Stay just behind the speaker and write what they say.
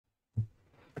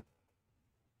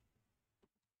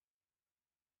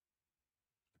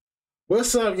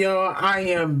What's up, y'all? I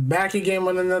am back again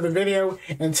with another video,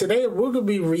 and today we're gonna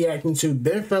be reacting to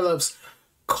Ben Phillips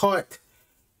got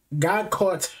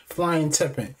caught flying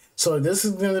tipping. So this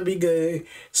is gonna be good.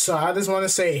 So I just want to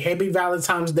say happy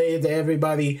Valentine's Day to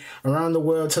everybody around the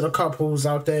world, to the couples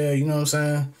out there. You know what I'm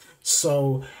saying?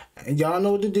 So y'all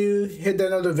know what to do. Hit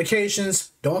that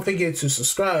notifications. Don't forget to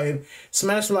subscribe,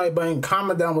 smash the like button,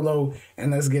 comment down below,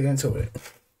 and let's get into it.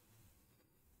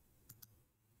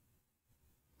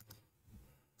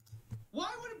 Why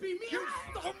would it be me? You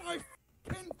stole my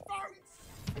f***ing phones!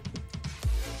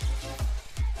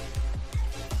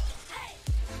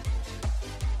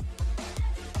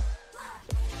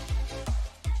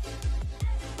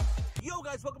 Yo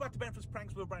guys, welcome back to Ben Phillips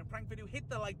Pranks with a Brian prank video. Hit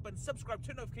the like button, subscribe,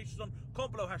 turn notifications on,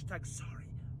 comment below hashtag sorry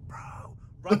bro.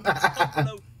 Right, comment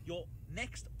below your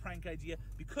next prank idea,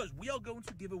 because we are going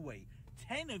to give away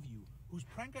 10 of you whose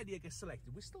prank idea gets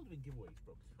selected. We're still doing giveaways,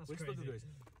 bro. We're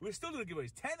still doing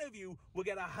giveaways. 10 of you will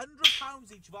get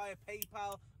 £100 each via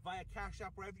PayPal, via Cash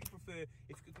App, wherever you prefer.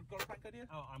 If you've got a prank idea?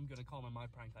 Oh, I'm going to call my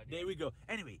prank idea. There we go.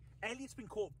 Anyway, Elliot's been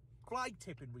caught fly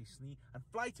tipping recently, and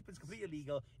fly tipping is completely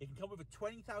illegal. It can come with a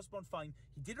 £20,000 fine.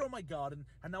 He did it on my garden,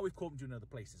 and now we've caught him doing other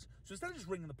places. So instead of just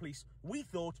ringing the police, we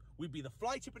thought we'd be the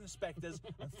fly tipping inspectors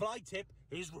and fly tip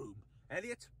his room.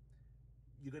 Elliot,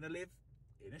 you're going to live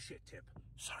in a shit tip.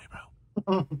 Sorry, bro. For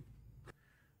a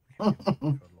long time,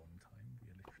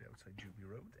 we are literally outside Jubilee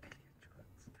Road.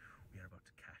 We are about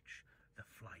to catch the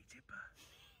fly tipper.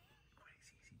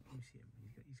 Crazy, you see him?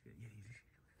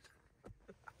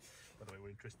 By the way,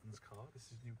 we're in Tristan's car. This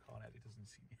is his new car, and Elliot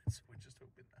doesn't see it, so we're just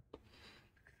hoping that.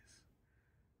 Look at this.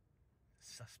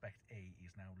 Suspect A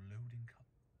is now loading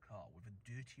car with a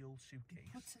dirty old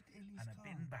suitcase and a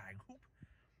bin bag. Oop.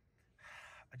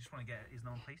 I just want to get his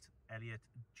number plate, Elliot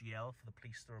GL, for the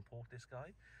police to report this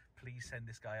guy. Please send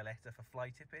this guy a letter for fly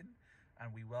tipping,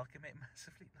 and we welcome it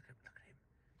massively. Look at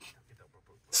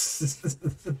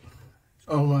him.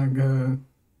 Oh my god.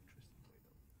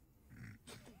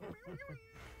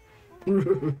 These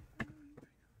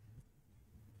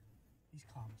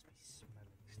car must be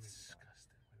smelling. It's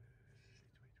disgusting.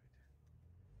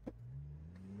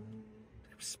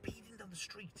 Look, I'm speeding down the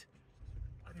street.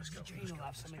 Let's go.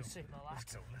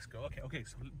 Let's go. Okay.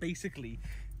 So basically,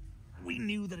 we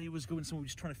knew that he was going somewhere. We're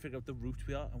just trying to figure out the route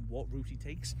we are and what route he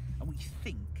takes, and we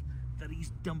think that he's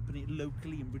dumping it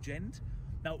locally in Bridgend.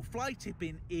 Now, fly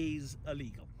tipping is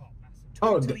illegal.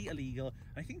 Totally illegal.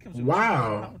 I think it comes with a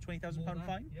 £20,000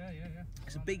 fine. Yeah.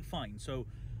 It's a big fine. So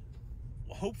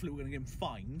hopefully we're gonna get him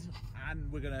fined,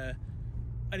 and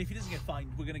and if he doesn't get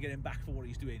fined, we're gonna get him back for what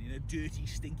he's doing in a dirty,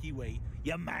 stinky way.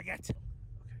 You maggot.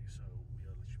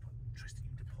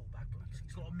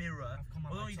 He's got a mirror.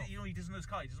 Although he doesn't know his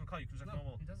car. He doesn't know his car. He comes out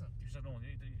normal. He doesn't. He just normal.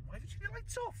 Why haven't you your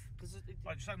lights off? Because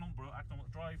just act normal, bro. Act normal.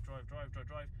 Drive. Bro,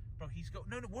 he's got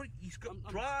what? He's got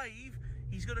drive.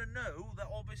 He's got to know that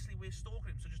obviously we're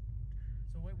stalking him. So just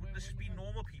let's just be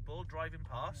normal people driving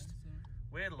past.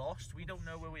 We're lost. We don't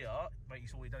know where we are. Right,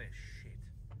 he's already done it. Shit.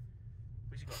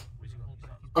 Where's he got?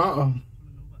 Uh-oh. No.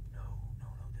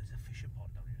 There's a fishing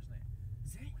pond down here, isn't it?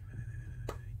 Is it?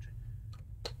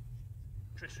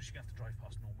 Tristan's gonna have to drive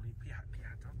past normally. Put your hat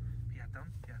down.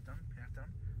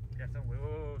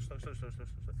 Whoa, slow. Keep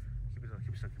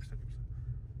it slow.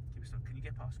 Can you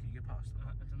get past? I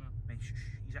don't know. Mate,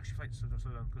 he's actually flying. Slow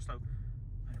down. Go slow.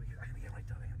 I'm gonna get right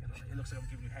down. It looks like I'm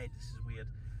giving you head. This is weird.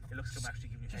 It looks like I'm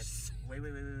actually giving you head. Wait.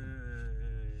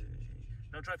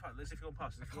 No, drive past. Let's see if you're going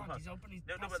past. He's opening his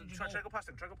No, but try to go past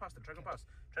him. Try to go past.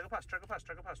 Try to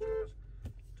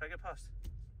get past.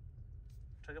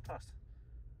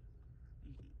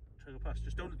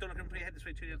 Just don't look and put your head this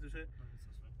way.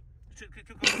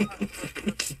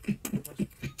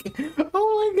 Oh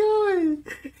my god!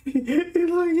 He's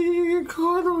lucky he didn't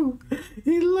caught him.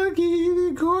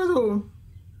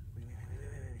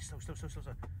 Wait. Slow.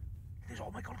 There's,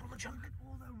 oh my god, all the junk.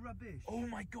 All that rubbish. Oh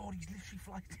my god, he's literally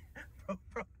flying.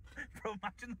 Bro,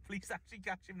 imagine the police actually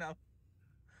catch him now.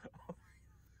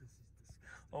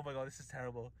 Oh my god, this is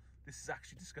terrible. This is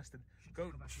actually disgusting. Go.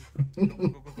 You need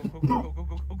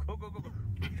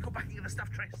to go back and get the stuff,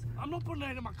 Tris. I'm not putting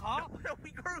it in my car. No,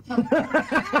 we go.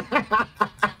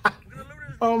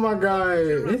 Oh my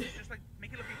god. Just like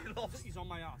make it look like you're lost. He's on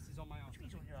my ass. He's on your ass.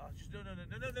 No.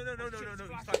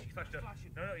 He's flashed up.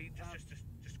 No.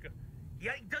 Just go.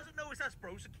 Yeah, he doesn't know it's us,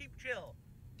 bro. So keep chill.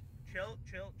 Chill.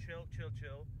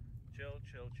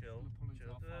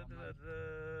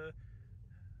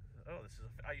 Oh, this is.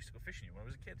 I used to go fishing when I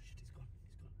was a kid. He's gone.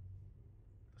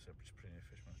 That's just pretty near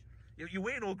fish, man. You're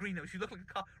wearing all green now. You look like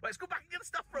a car. Right, let's go back and get the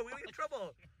stuff, bro. We're gonna get in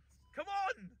trouble. Come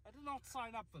on. I did not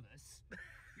sign up for this.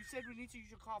 You said we need to use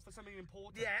your car for something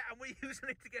important. Yeah, and we're using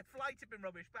it to get fly tipping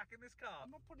rubbish back in this car.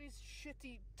 I'm not putting these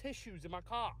shitty tissues in my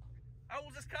car. How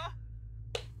old's this car?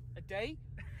 A day?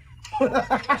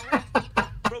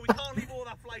 Bro, we can't leave all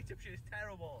that fly tip shit. It's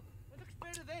terrible. It looks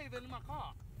better there than in my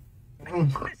car.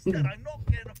 Mister, I'm not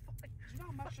getting a fly. Do you know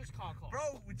how much this car costs?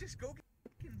 Bro, we just go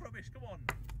get rubbish. Come on.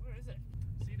 Where is it?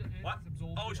 See the air What? is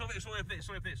absorbed. Oh, it's over there. It's over there. It's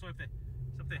over there. It's over there.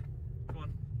 It's up there. Come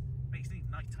on. Mate, it's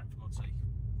night time for God's sake.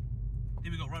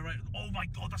 Here we go. Right. Oh my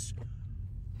God, that's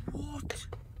what?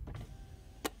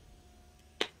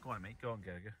 Go on, mate. Go on,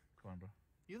 Gerger. Go on, bro.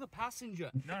 You're the passenger.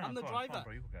 No, I'm the come driver. on,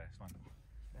 bro. You go, it's fine.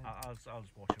 I'll just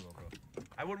watch it, bro.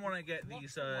 I wouldn't want to get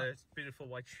these beautiful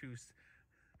white shoes.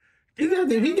 He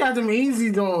got them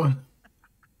easy going.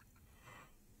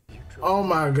 Oh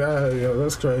my God, yo,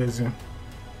 that's crazy. Bro,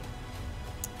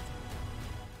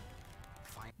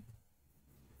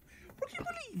 can you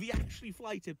believe he actually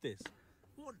fly tipped this?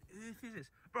 What on earth is this?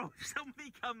 Bro, if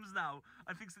somebody comes now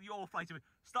and thinks that you're fly tipping,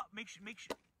 stop, make sure,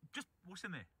 just, what's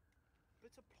in there?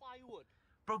 It's a plywood.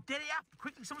 Bro, get it up,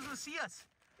 quickly, someone's gonna see us.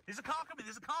 There's a car coming,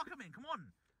 come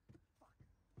on.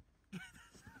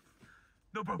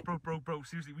 No, bro,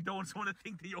 seriously, we don't want someone to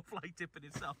think that you're fly tipping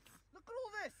itself. Look at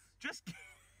all this. Just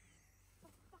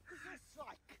What the fuck is this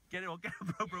like? get it on,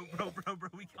 bro,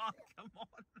 we can't, come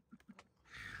on.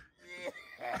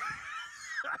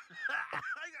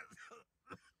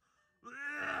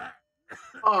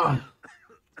 Oh,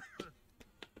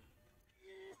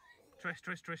 Trish,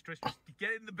 get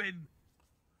it in the bin.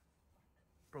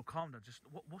 Bro, calm down, just,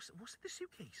 what's in the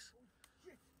suitcase?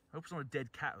 I hope it's not a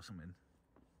dead cat or something.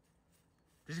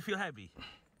 Does it feel heavy?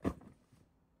 Oh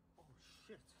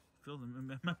shit.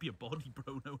 It might be a body,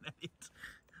 bro, no net.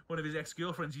 One of his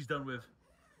ex-girlfriends he's done with.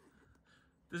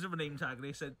 There's a name tag and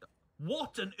they said,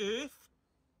 what on earth?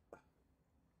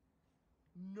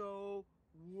 No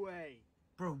way.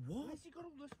 Bro, what? Where's he got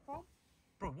all this from?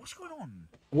 Bro, what's going on?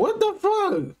 what the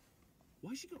fuck?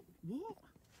 Why is he got, what?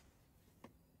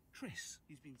 Tris,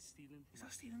 He's been stealing. is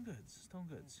that stealing goods? Stolen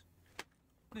goods?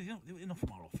 No, they're not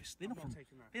from our office. They're not I'm not from,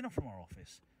 taking that. they're not from our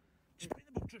office. Just put it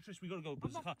in the book, Tris, we gotta go.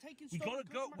 I'm not taking We stolen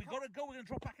gotta go, goods from we my car. gotta go, we're gonna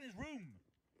drop back in his room.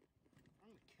 I'm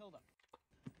gonna kill them.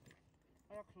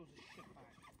 I gotta close this shit bag.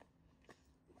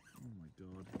 Oh my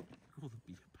God. Look at all the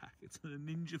beer packets. A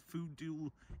Ninja Food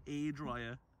Duel air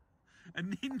dryer. A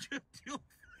Ninja Duel.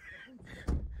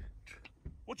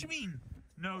 What do you mean?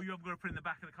 No, you haven't got to put it in the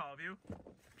back of the car, have you?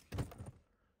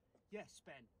 Yes,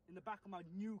 Ben. In the back of my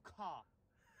new car.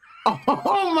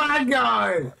 Oh my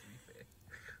God.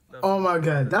 Oh my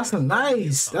God, that's a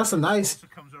nice. Also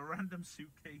comes a random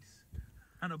suitcase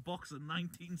and a box of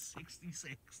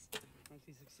 1966.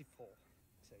 1964.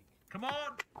 Sake. Come on!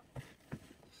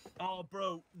 Oh,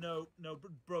 bro, no,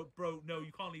 bro, no,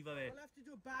 you can't leave that there. I'll have to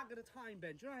do a bag at a time,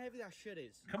 Ben. Do you know how heavy that shit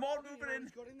is? Come on, How many move it in.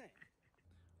 rounds got in there?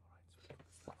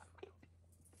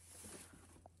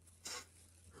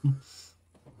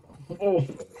 Oh.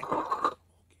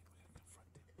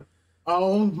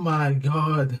 Oh my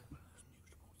God.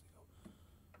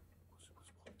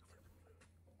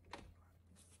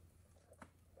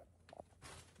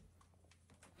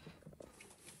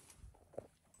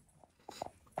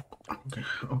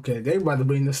 Okay, they about to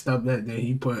bring the stuff that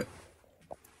he put.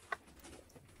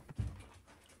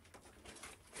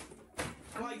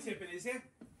 Fly tipping, is it?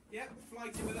 Yeah, fly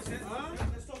tipping, that's it.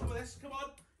 Let's talk about this. Come on,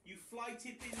 you fly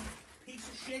tipping piece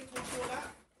of shit.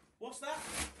 What's that?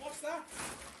 What's that?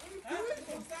 What are you doing?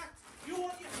 What's that? You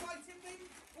want your fly tipping?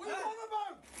 What are you on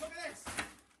about? Look at this.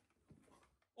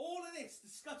 All of this,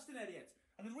 disgusting idiot.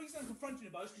 And the reason I'm confronting you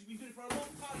about it is because you've been doing it for a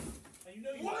long time. And you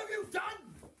know you. What have you done?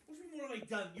 What do you mean, what have I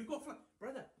done? You've got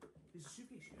brother, there's a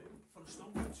suitcase here full of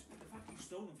stolen goods. The fact you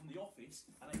stole them from the office,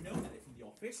 and I know that they're from the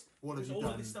office. What have you all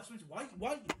done? Of this stuff's why?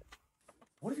 What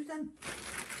have you done?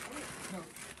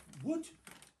 What?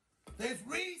 There's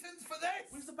reasons for this.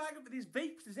 Where's the bag of there's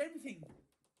vapes, there's everything.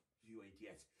 You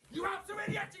idiot. You absolute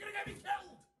idiot. You're gonna get me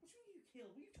killed. What do you mean you kill?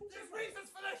 What are you talking There's about?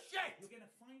 reasons for this shit. You're getting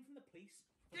a fine from the police.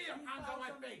 Get your hands on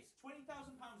my face. £20,000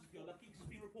 if you're lucky because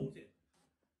it's been reported.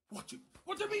 What do you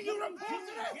mean you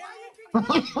reported it? Why are you keeping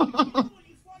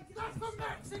That's for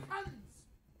Mexicans.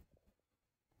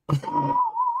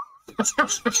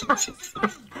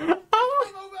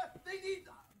 Come over. They need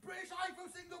British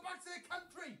iPhones so they can go back to their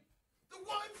country. The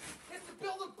one is to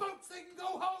build a boat so they can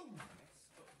go home.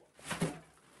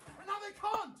 And now they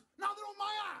can't. Now they're on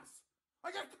my ass.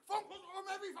 I get phone calls from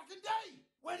them every fucking day.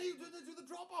 When are you going to do the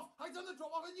drop off? I done the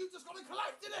drop off and you just gone and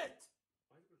collected it.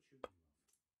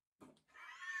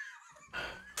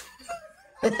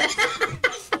 It's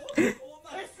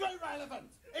irrelevant.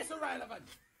 It's irrelevant.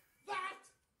 That.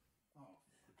 Oh.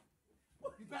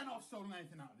 better not have stolen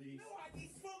anything out of these. No,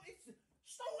 it's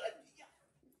stolen. Yeah.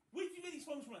 Where did you get these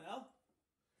phones from, Al?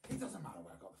 It doesn't matter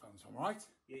where I got the phones from, right?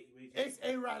 Yeah, It's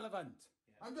irrelevant.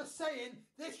 Yeah. I'm just saying,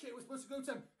 this shit was supposed to go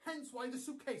to him. Hence why the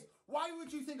suitcase. Why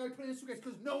would you think I put it in a suitcase?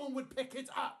 Because no one would pick it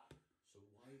up. So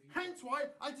why have you... Hence why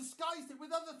I disguised it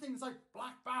with other things like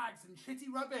black bags and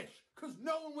shitty rubbish. Because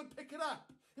no one would pick it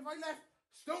up. If I left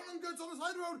stolen goods on the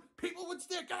side of the road, people would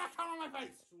stare. Get that camera on my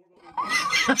face.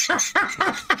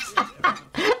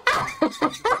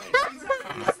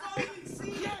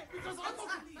 Yeah, because I'm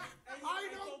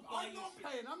not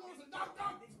paying. I'm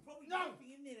not.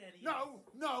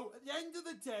 No. At the end of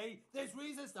the day, there's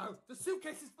reasons now. The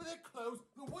suitcase is for their clothes,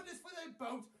 the wood is for their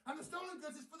boat, and the stolen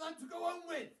goods is for them to go home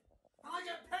with. And I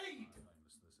get paid.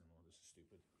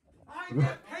 I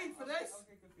get paid for this.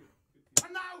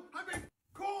 And now I'm being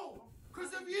called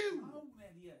because of you. Oh,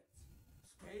 idiot.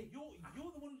 Okay, You're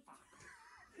the one.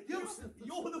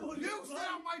 You're the one. You stay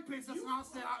out of my business and I'll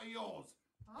stay out of yours.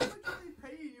 How much are they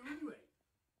paying you anyway?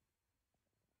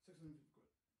 650 quid.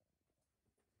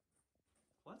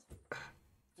 What?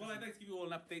 Well, I'd like to give you all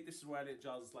an update. This is where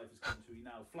Giles' life is coming to you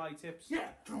now. Fly tips.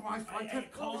 Yeah, do you know why fly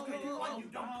tips? You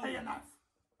don't pay enough.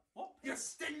 What? You're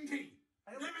stingy.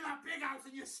 Live in that big house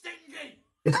and you're stingy.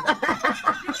 You're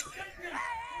stingy.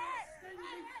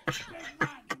 Big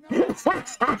man.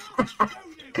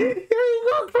 He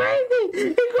go crazy.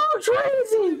 He go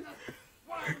crazy.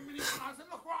 Whatever million house and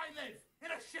look where I live. In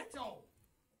a shithole.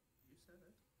 You said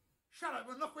it. Shut up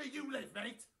and look where you live,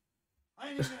 mate. I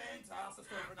ain't even going to enter. That's the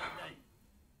story for that day.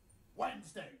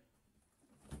 Wednesday.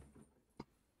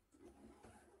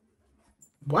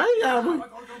 Why y'all? I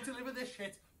gotta go deliver this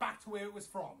shit back to where it was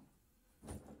from.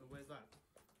 Where's that?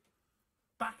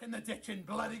 Back in the ditch in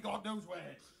bloody God knows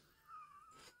where.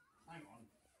 Hang on.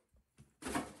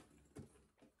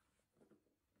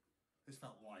 This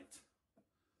felt right.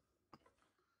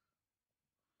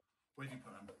 Where'd you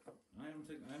put them? I haven't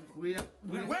taken. Where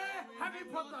have you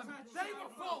put them? They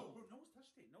were full. No one's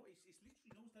touched it. No, it's literally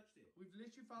no one's touched it. We've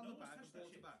literally found the bag and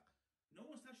brought it back. No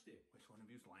one's touched it. Which one of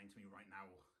you's lying to me right now?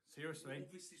 Seriously?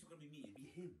 Obviously, it's not going to be me. It'd be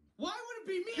him. Why would it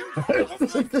be me?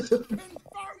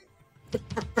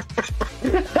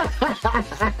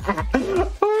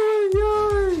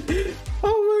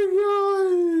 Oh my god!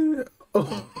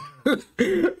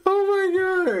 Oh my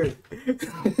god!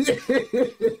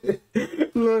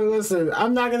 Look, listen,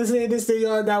 I'm not gonna say this to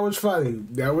y'all. That was funny.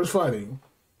 That was funny.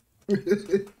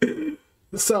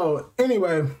 So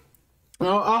anyway,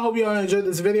 I hope y'all enjoyed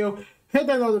this video. Hit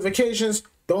that notifications.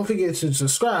 Don't forget to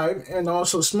subscribe and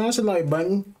also smash the like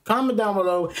button. Comment down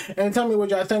below and tell me what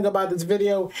y'all think about this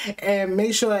video. And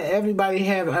make sure that everybody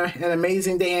have an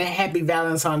amazing day and happy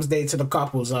Valentine's Day to the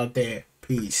couples out there.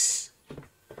 Peace.